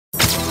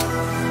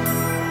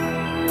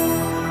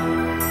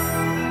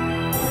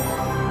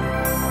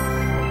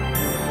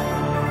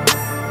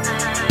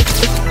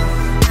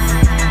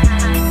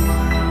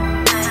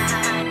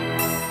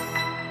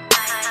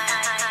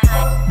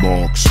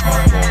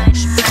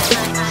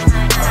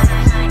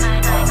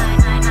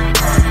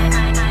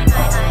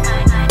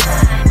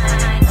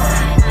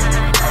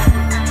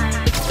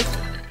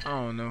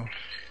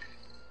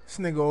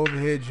nigga over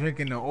here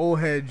drinking the old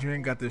head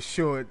drink, got the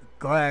short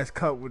glass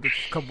cup with a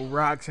couple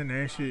rocks in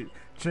there and shit,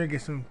 drinking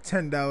some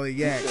 $10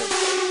 yak.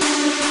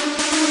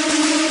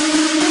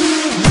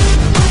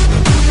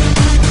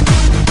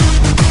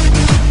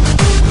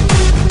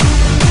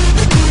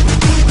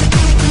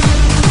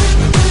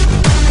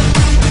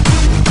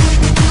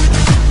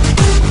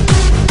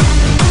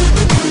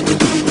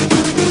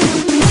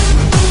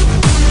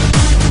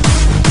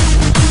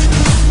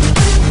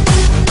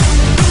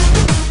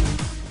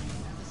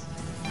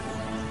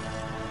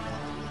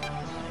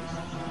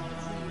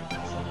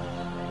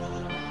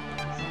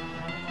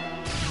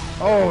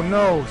 Oh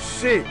no,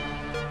 shit.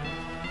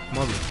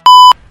 Mother.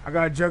 I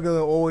gotta juggle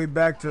it all the way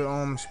back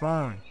to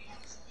spawn.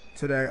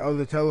 To that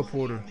other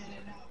teleporter.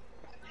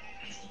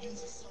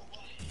 Use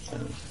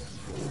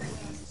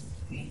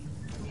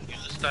the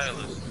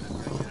stylus.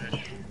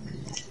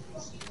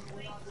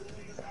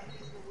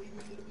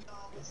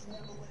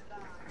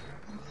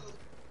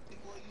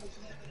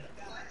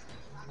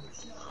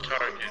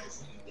 Target.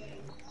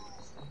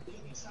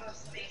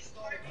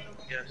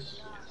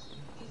 Yes.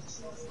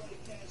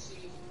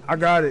 I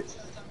got it.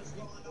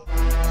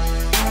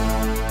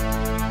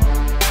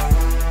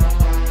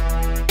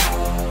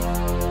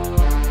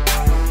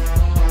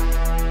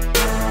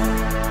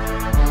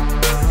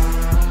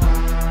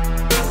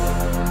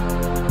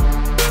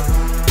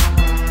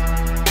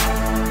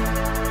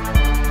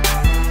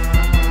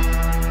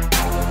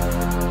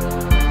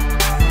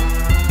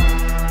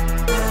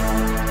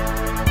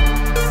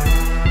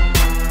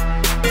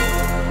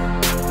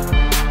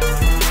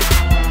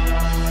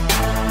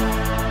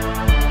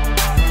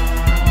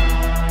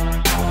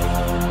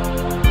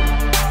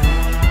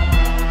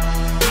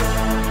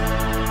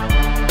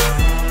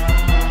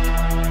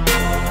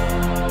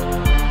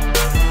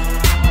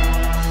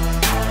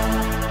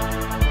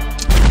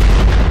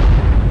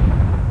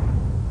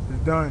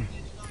 Done.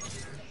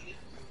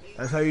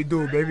 That's how you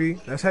do it, baby.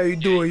 That's how you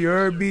do it. You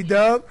heard,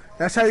 B-Dub?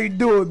 That's how you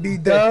do it,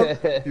 B-Dub.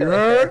 You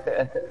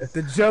heard?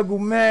 The juggle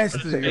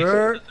master, you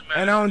heard?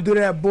 And I don't do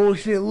that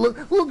bullshit.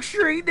 Look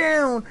straight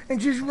down and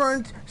just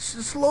run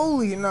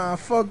slowly. Nah,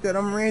 fuck that.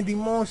 I'm Randy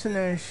Moss and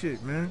that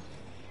shit, man.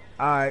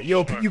 Alright,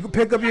 yo, you can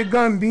pick up your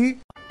gun, B.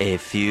 A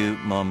few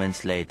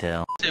moments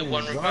later.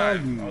 One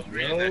revive. I was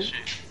reading that shit.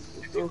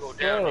 If you go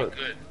down, you're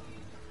good.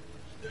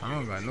 I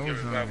don't got no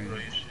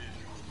zombie.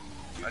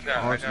 I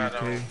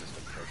got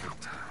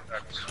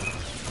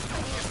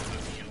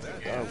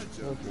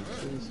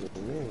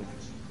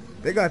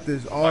They got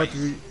this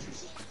R3,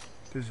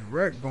 this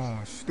wreck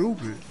going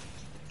stupid.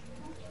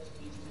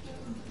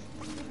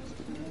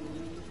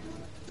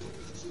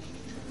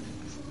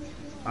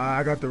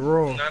 I got the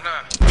roll.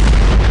 Nah.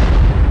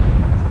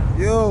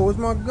 Yo, where's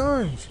my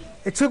guns?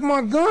 It took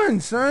my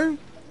guns, son.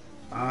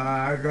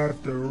 I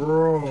got the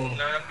roll.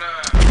 Nah.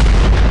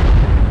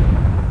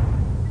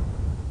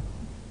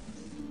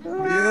 Yo,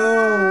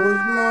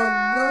 where's my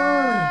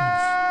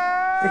guns?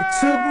 It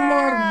took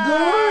my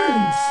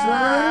guns,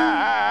 son.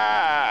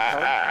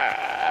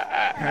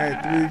 I had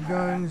 3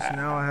 guns,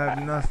 now I have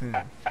nothing.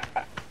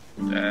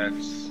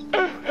 That's...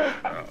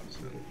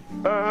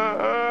 I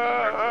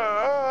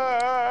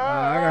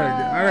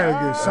gotta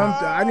get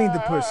something. I need to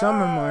put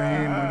something in my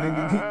hand, my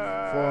nigga,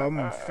 before I'm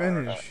gonna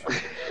finish. Damn,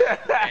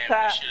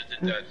 we should've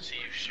did that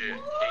chief shit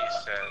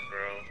ASAP,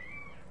 bro.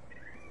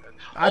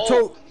 I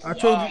told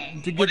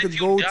you to get the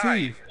gold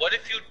teeth. What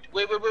if you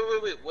wait?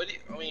 What do you,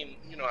 I mean,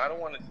 you know, I don't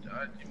want to.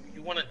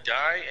 You want to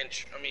die and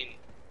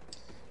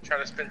try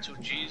to spend 2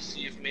 G's,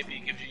 see if maybe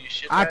it gives you your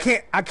shit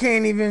back? I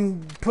can't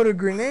even put a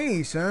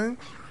grenade, son.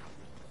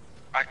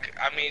 I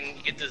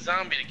mean, get the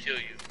zombie to kill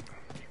you.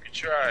 You could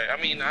try. I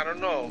mean, I don't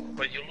know,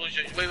 but you lose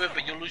your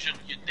but you lose your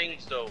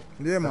things though.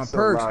 Yeah, my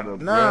perks.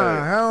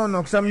 Nah, hell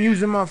no, cause I'm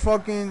using my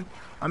own.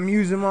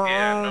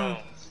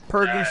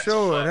 Perk and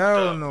show it.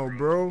 Hell no,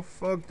 bro.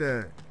 Fuck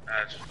that.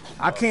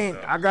 I can't.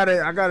 I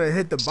gotta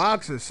hit the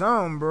box or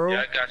something, bro.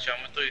 Yeah, I got you. I'm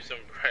gonna throw you some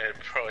bread,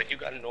 bro. You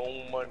got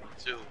no money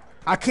too.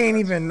 I can't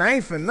even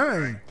knife or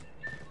nothing.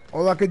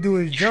 All I could do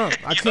is jump.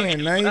 I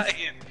can't knife.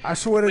 I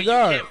swear to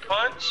God. You can't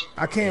punch?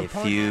 I can't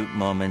punch. A few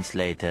moments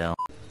later.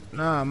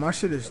 Nah, my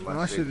shit is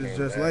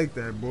just like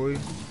that, boy.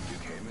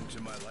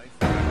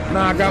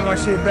 Nah, I got my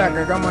shit back.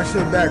 I got my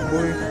shit back,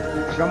 boy.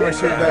 I got my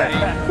shit back.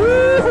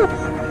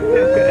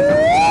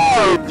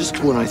 Just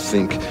when I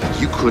think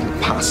you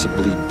couldn't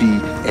possibly be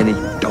any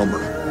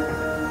dumber,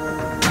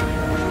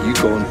 you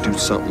go and do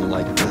something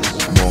like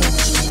this.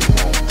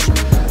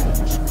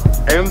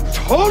 And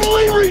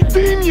totally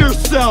redeem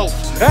yourself!